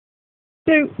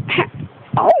So,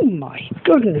 oh my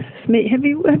goodness me, have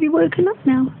you woken up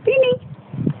now? Beanie?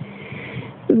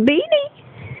 Beanie?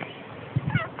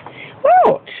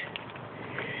 What?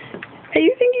 Are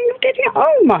you thinking of getting up?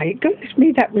 Oh my goodness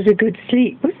me, that was a good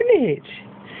sleep, wasn't it?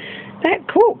 That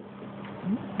Cork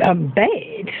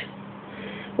bed,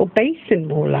 or basin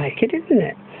more like it, isn't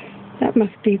it? That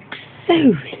must be so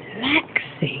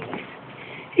relaxing.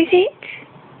 Is it?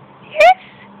 Yes?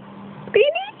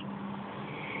 Beanie?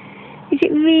 Is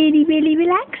it really, really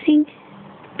relaxing,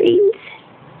 Beans?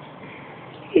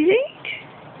 Is it?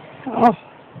 Oh,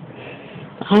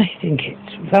 I think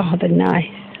it's rather nice.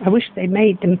 I wish they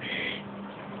made them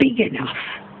big enough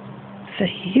for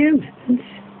humans.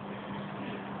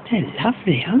 They're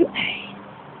lovely, aren't they?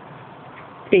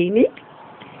 Beanie?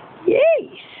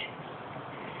 Yes.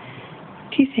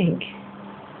 What do you think?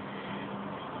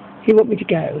 You want me to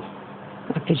go,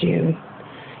 I presume?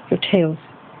 Your tail's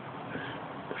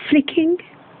flicking,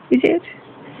 is it?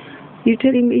 You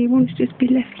telling me you want to just be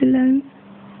left alone?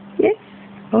 Yes?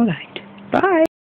 All right. Bye.